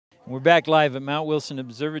We're back live at Mount Wilson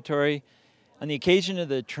Observatory on the occasion of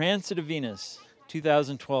the Transit of Venus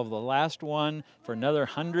 2012, the last one for another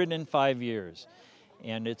 105 years.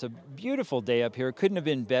 And it's a beautiful day up here. It couldn't have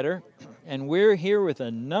been better. And we're here with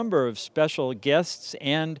a number of special guests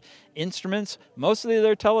and instruments. Mostly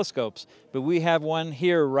they're telescopes, but we have one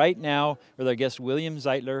here right now with our guest William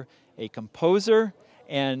Zeitler, a composer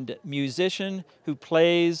and musician who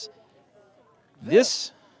plays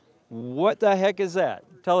this. What the heck is that?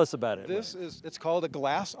 Tell us about it. It's called a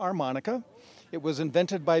glass armonica. It was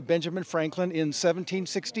invented by Benjamin Franklin in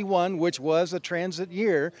 1761, which was a transit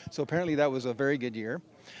year, so apparently that was a very good year.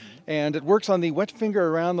 And it works on the wet finger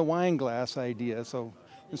around the wine glass idea, so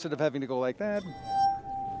instead of having to go like that.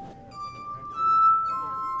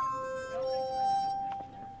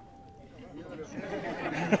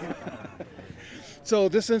 So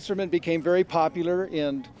this instrument became very popular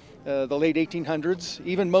in the late 1800s.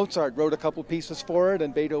 Even Mozart wrote a couple pieces for it,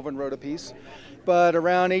 and Beethoven wrote a piece. But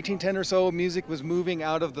around 1810 or so, music was moving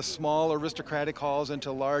out of the small aristocratic halls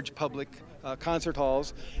into large public concert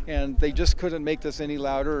halls, and they just couldn't make this any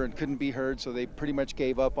louder and couldn't be heard, so they pretty much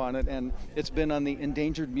gave up on it, and it's been on the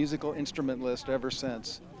endangered musical instrument list ever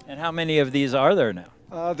since. And how many of these are there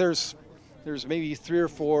now? There's maybe 3 or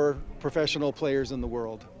 4 professional players in the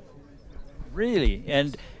world. Really?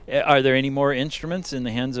 And are there any more instruments in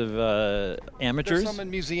the hands of amateurs? There's some in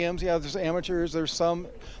museums, yeah, there's amateurs, there's some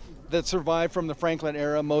that survive from the Franklin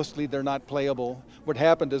era. Mostly they're not playable. What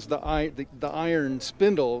happened is the iron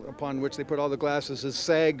spindle upon which they put all the glasses has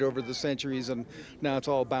sagged over the centuries, and now it's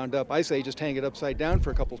all bound up. I say just hang it upside down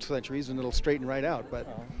for a couple centuries and it'll straighten right out. But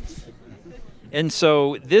and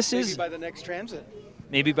so this maybe is by the next transit.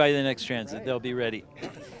 Maybe by the next transit, right. They'll be ready.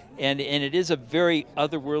 And it is a very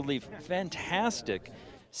otherworldly, fantastic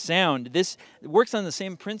sound. This works on the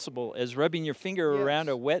same principle as rubbing your finger Yes. around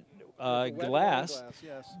a wet glass,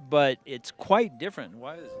 Yes. but it's quite different.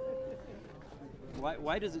 Why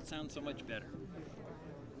does it sound so much better?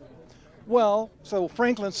 Well, so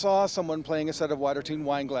Franklin saw someone playing a set of water-tuned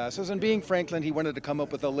wine glasses, and being Franklin, he wanted to come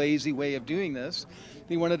up with a lazy way of doing this.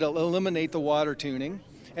 He wanted to eliminate the water tuning.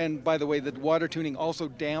 And by the way, the water tuning also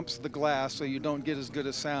damps the glass, so you don't get as good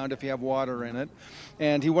a sound if you have water in it.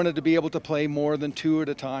 And he wanted to be able to play more than 2 at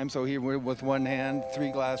a time, so he went with one hand, 3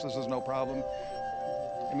 glasses is no problem.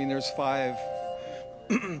 I mean, there's 5.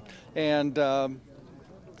 And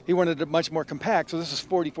he wanted it much more compact, so this is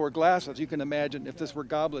 44 glasses. You can imagine if this were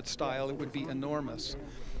goblet style, it would be enormous.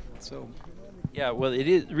 So. Yeah, well, it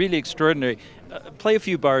is really extraordinary. Play a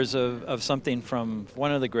few bars of something from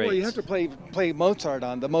one of the greats. Well, you have to play Mozart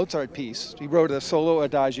on the Mozart piece. He wrote a solo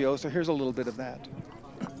adagio, so here's a little bit of that.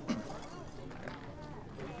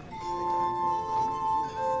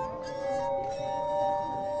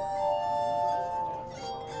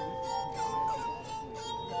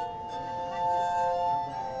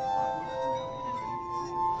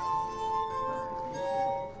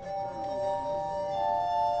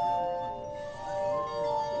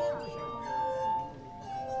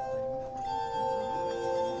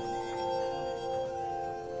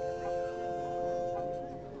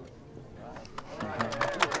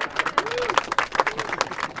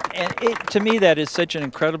 And to me, that is such an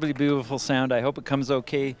incredibly beautiful sound. I hope it comes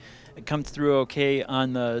okay. It comes through okay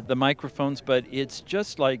on the microphones, but it's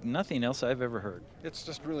just like nothing else I've ever heard. It's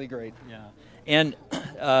just really great. Yeah. And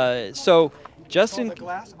so, Justin. It's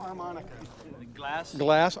called a glass harmonica. Glass?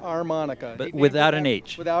 Glass harmonica. But without an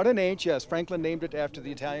H. Without an H, yes. Franklin named it after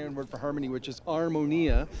the Italian word for harmony, which is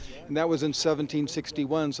armonia, and that was in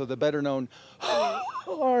 1761, so the better known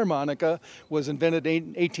harmonica was invented in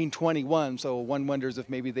 1821, so one wonders if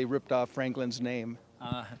maybe they ripped off Franklin's name.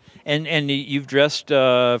 And you've dressed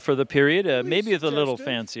for the period, maybe with a little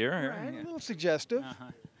fancier. Right, a little suggestive.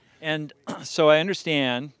 And so I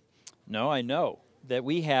understand, I know, that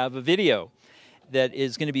we have a video that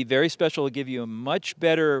is going to be very special. It'll give you a much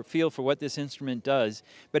better feel for what this instrument does,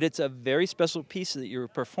 but it's a very special piece that you're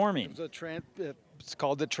performing. It's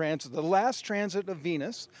called the Last Transit of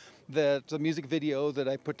Venus. That's a music video that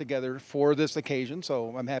I put together for this occasion,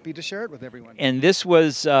 so I'm happy to share it with everyone. And this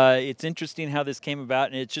was, it's interesting how this came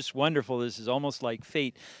about, and it's just wonderful. This is almost like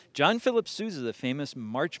fate. John Philip Sousa, the famous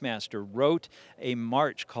march master, wrote a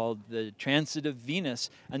march called the Transit of Venus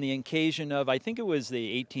on the occasion of, I think it was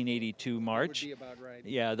the 1882 march. That would be about right.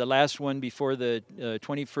 Yeah, the last one before the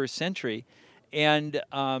 21st century. And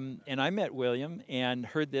I met William and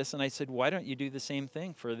heard this, and I said, why don't you do the same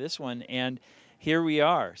thing for this one? And here we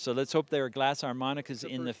are. So let's hope there are glass harmonicas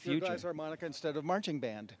in the future. Glass harmonica instead of marching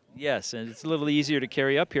band. Yes, and it's a little easier to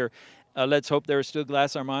carry up here. let's hope there are still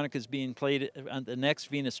glass harmonicas being played on the next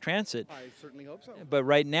Venus transit. I certainly hope so. But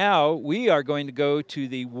right now, we are going to go to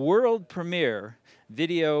the world premiere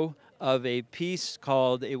video of a piece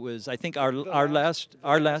called, it was, I think,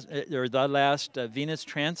 the last Venus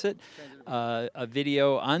transit, a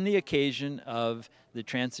video on the occasion of the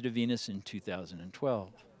transit of Venus in 2012.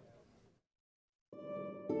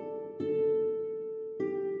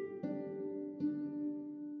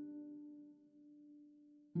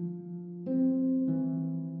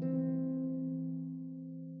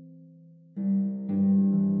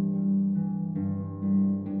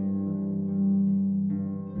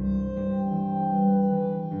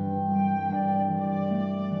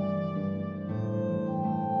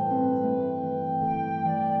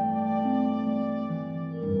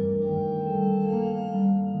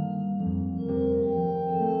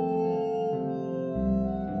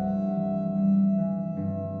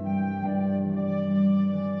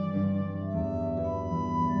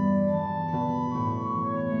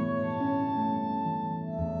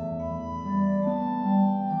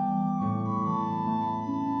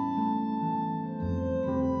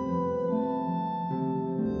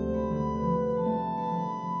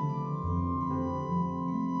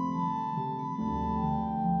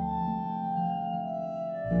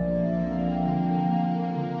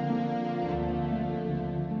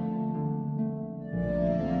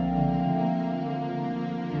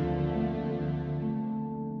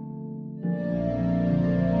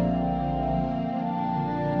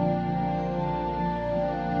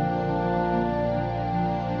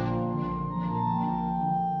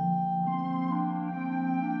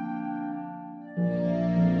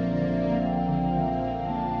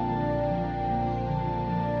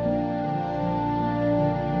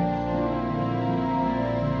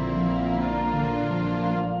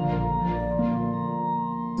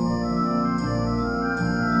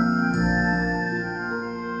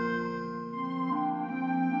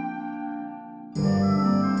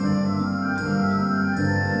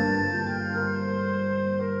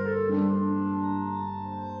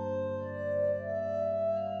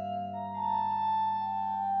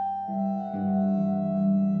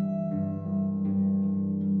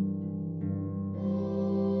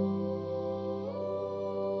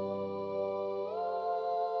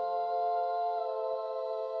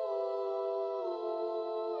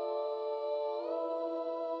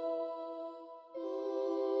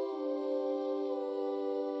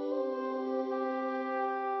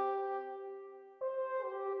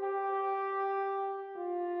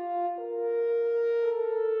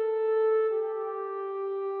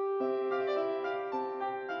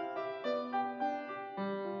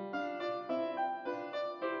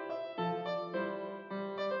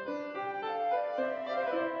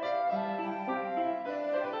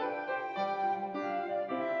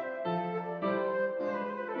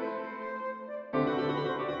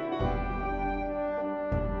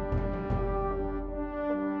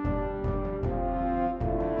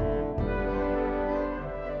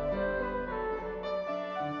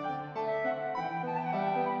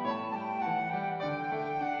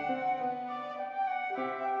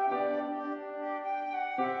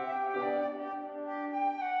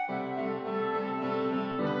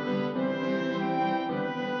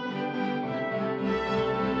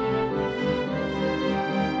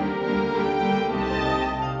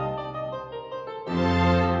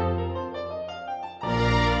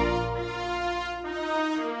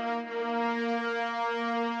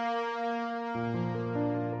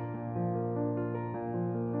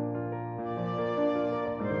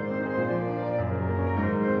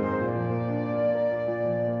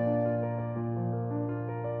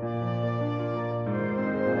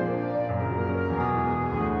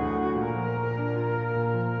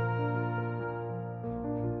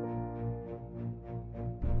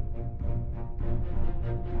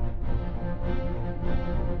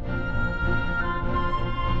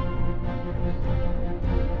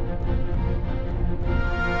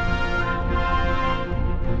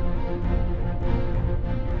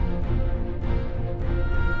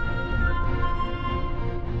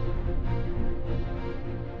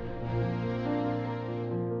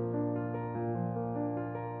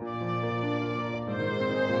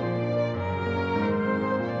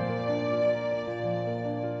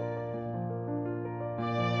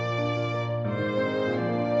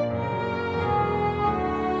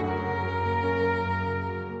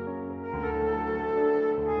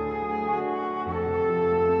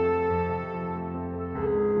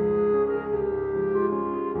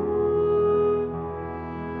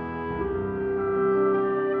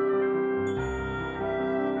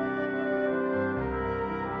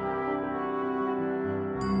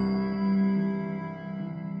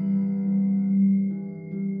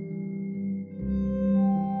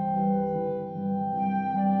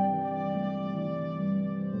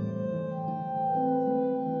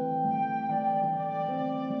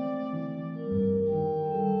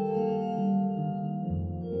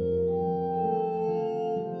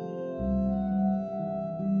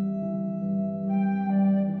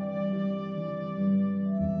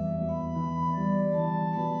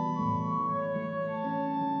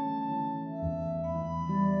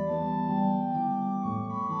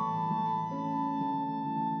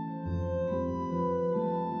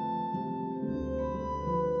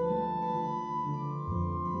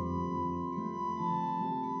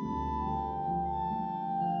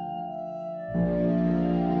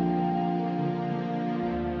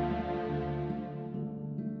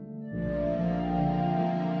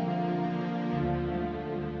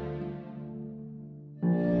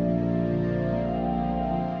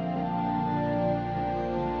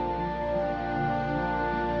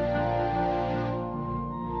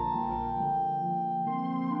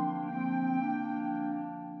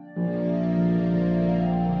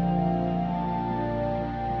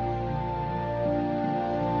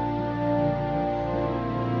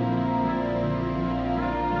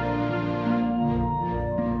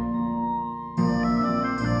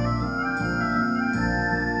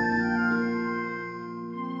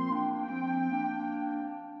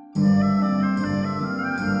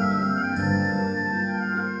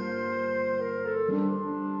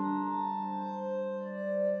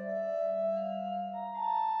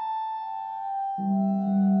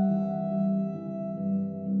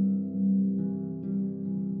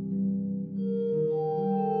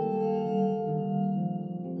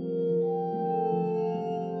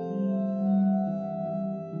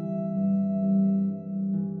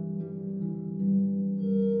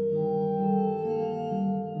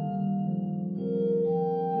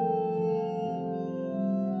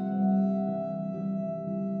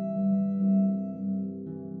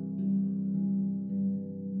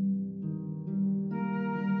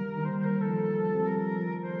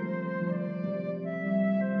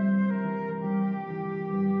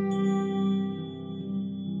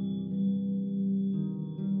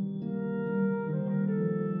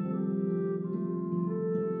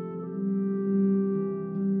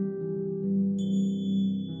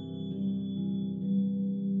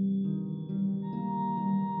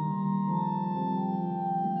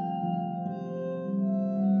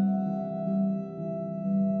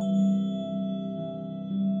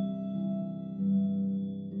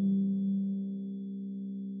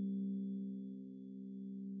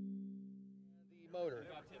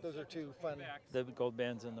 Those are two fun. The gold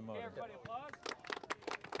bands and the motor.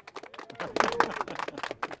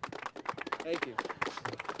 Thank you.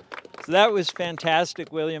 So that was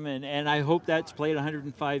fantastic, William, and I hope that's played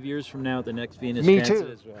 105 years from now at the next Venus Me Transit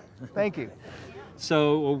too. as well. Thank you.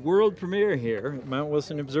 So a world premiere here at Mount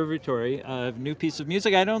Wilson Observatory of new piece of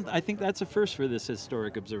music. I think that's a first for this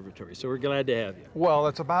historic observatory. So we're glad to have you. Well,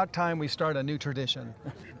 it's about time we start a new tradition.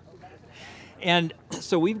 And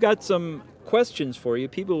so we've got some questions for you.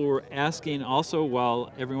 People were asking also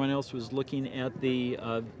while everyone else was looking at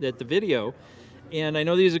the video. And I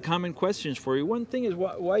know these are common questions for you. One thing is,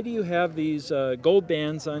 why do you have these gold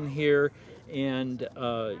bands on here? And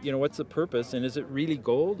what's the purpose? And is it really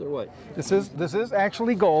gold or what? This is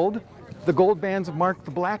actually gold. The gold bands mark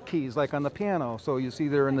the black keys, like on the piano. So you see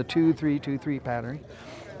they're in the 2-3, 2-3 pattern.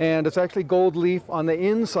 And it's actually gold leaf on the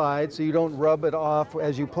inside, so you don't rub it off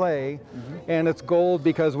as you play. Mm-hmm. And it's gold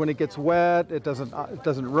because when it gets wet, it doesn't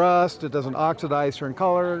rust, it doesn't oxidize, turn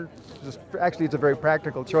color. Actually, it's a very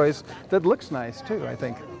practical choice that looks nice too, I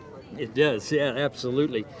think. It does, yeah,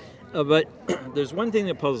 absolutely. But there's one thing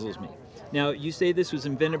that puzzles me. Now, you say this was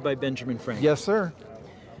invented by Benjamin Franklin. Yes, sir.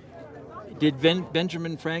 Did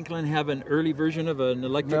Benjamin Franklin have an early version of an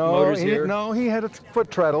electric motor's here? No, he had a foot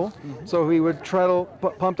treadle, mm-hmm. So he would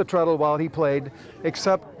pump the treadle while he played,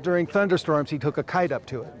 except during thunderstorms he took a kite up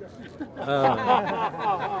to it.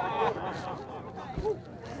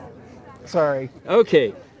 Sorry.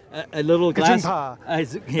 Okay. A little glass...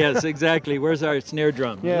 Ka-ching-pa. Yes, exactly. Where's our snare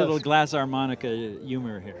drum? Yes. A little glass harmonica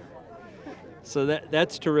humor here. So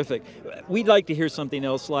that's terrific. We'd like to hear something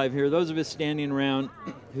else live here. Those of us standing around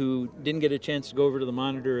who didn't get a chance to go over to the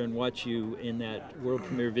monitor and watch you in that world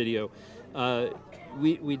premiere video,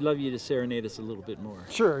 we'd love you to serenade us a little bit more.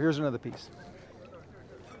 Sure, here's another piece.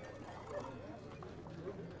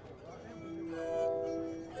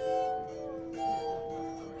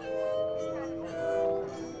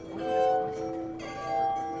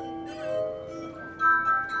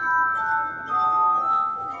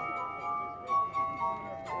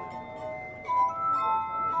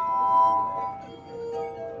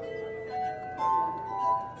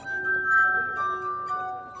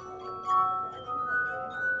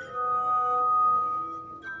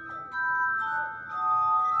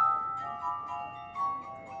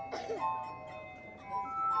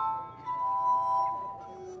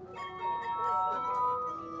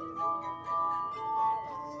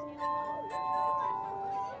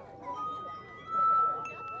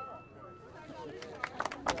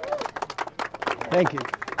 Thank you.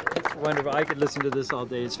 It's wonderful. I could listen to this all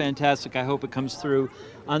day. It's fantastic. I hope it comes through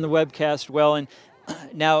on the webcast well. And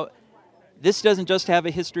now, this doesn't just have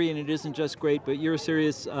a history, and it isn't just great, but you're a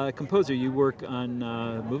serious composer. You work on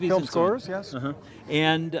movies film and scores, yes. Uh-huh.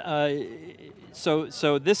 And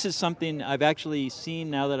so this is something I've actually seen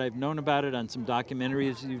now that I've known about it on some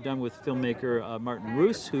documentaries you've done with filmmaker Martin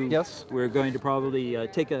Roos, who yes. We're going to probably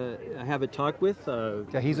have a talk with.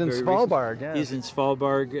 Yeah, he's in Svalbard. Yes. He's in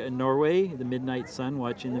Svalbard, Norway, the midnight sun,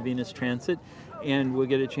 watching the Venus Transit, and we'll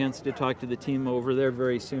get a chance to talk to the team over there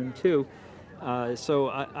very soon too. So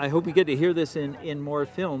I hope we get to hear this in more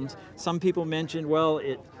films. Some people mentioned, well,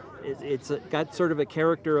 it's got sort of a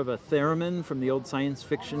character of a theremin from the old science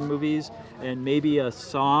fiction movies, and maybe a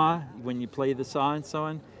saw when you play the saw and so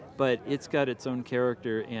on, but it's got its own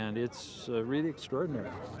character, and it's really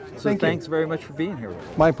extraordinary. So thanks very much for being here.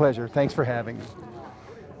 My pleasure. Thanks for having me.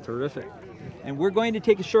 Terrific. And we're going to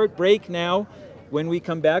take a short break now. When we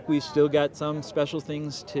come back, we've still got some special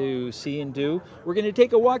things to see and do. We're going to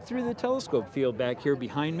take a walk through the telescope field back here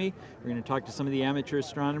behind me. We're going to talk to some of the amateur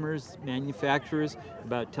astronomers, manufacturers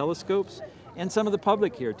about telescopes, and some of the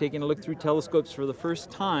public here taking a look through telescopes for the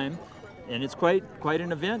first time. And it's quite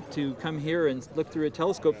an event to come here and look through a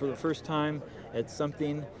telescope for the first time at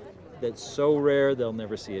something that's so rare they'll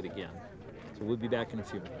never see it again. So we'll be back in a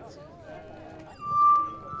few minutes.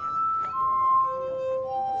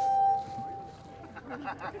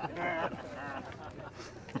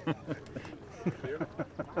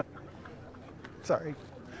 Sorry.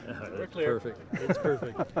 Perfect. It's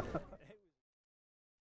perfect.